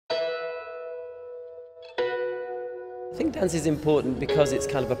I think dance is important because it's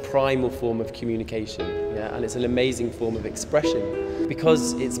kind of a primal form of communication, yeah, and it's an amazing form of expression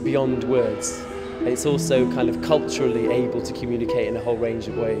because it's beyond words. And it's also kind of culturally able to communicate in a whole range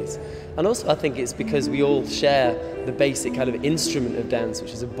of ways. And also I think it's because we all share the basic kind of instrument of dance,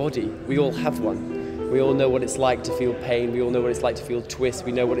 which is a body. We all have one. We all know what it's like to feel pain, we all know what it's like to feel twist,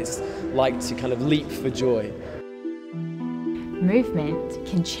 we know what it's like to kind of leap for joy. Movement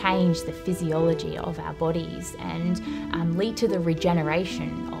can change the physiology of our bodies and lead to the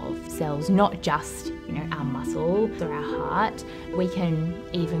regeneration of cells, not just our muscle or our heart. We can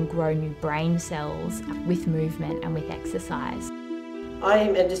even grow new brain cells with movement and with exercise. I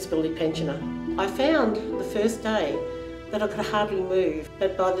am a disability pensioner. I found the first day that I could hardly move,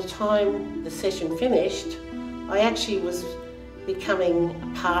 but by the time the session finished, I actually was becoming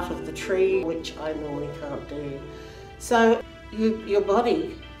a part of the tree, which I normally can't do. So your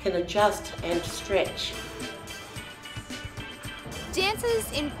body can adjust and stretch. Dance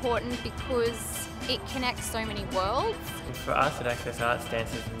is important because it connects so many worlds. For us at Access Arts,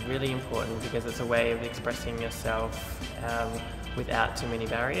 dance is really important because it's a way of expressing yourself without too many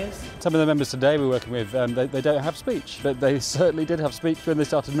barriers. Some of the members today we're working with, they don't have speech, but they certainly did have speech when they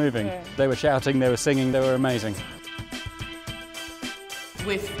started moving. Yeah. They were shouting, they were singing, they were amazing.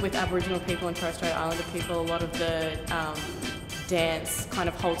 With Aboriginal people and Torres Strait Islander people, a lot of the dance kind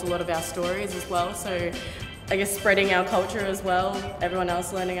of holds a lot of our stories as well, so I guess spreading our culture as well, everyone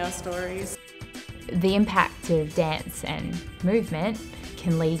else learning our stories. The impact of dance and movement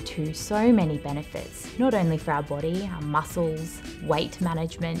can lead to so many benefits, not only for our body, our muscles, weight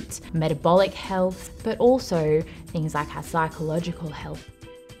management, metabolic health, but also things like our psychological health.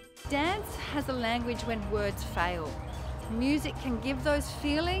 Dance has a language when words fail. Music can give those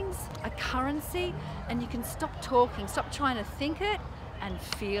feelings a currency, and you can stop talking, stop trying to think it and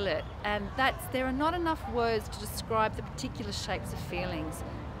feel it. And there are not enough words to describe the particular shapes of feelings.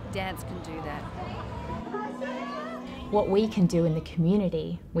 Dance can do that. What we can do in the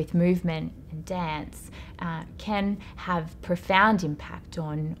community with movement and dance can have profound impact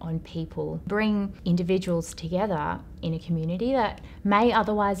on people, bring individuals together in a community that may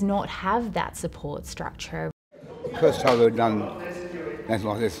otherwise not have that support structure. First time we've done dance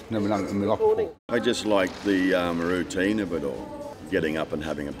like this, never done it in my life before. I just like the routine of it all, getting up and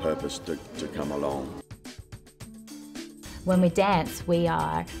having a purpose to come along. When we dance, we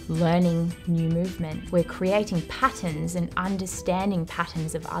are learning new movement. We're creating patterns and understanding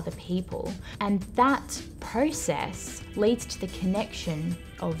patterns of other people. And that process leads to the connection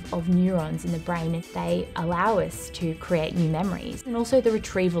of neurons in the brain. They allow us to create new memories and also the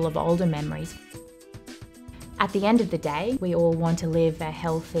retrieval of older memories. At the end of the day, we all want to live a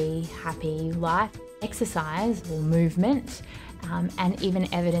healthy, happy life. Exercise or movement and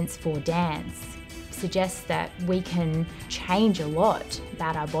even evidence for dance suggests that we can change a lot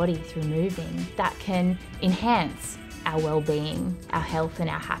about our body through moving that can enhance our well-being, our health and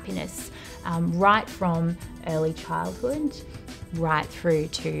our happiness, right from early childhood right through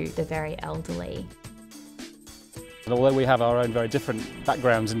to the very elderly. And although we have our own very different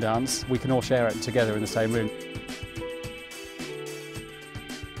backgrounds in dance, we can all share it together in the same room.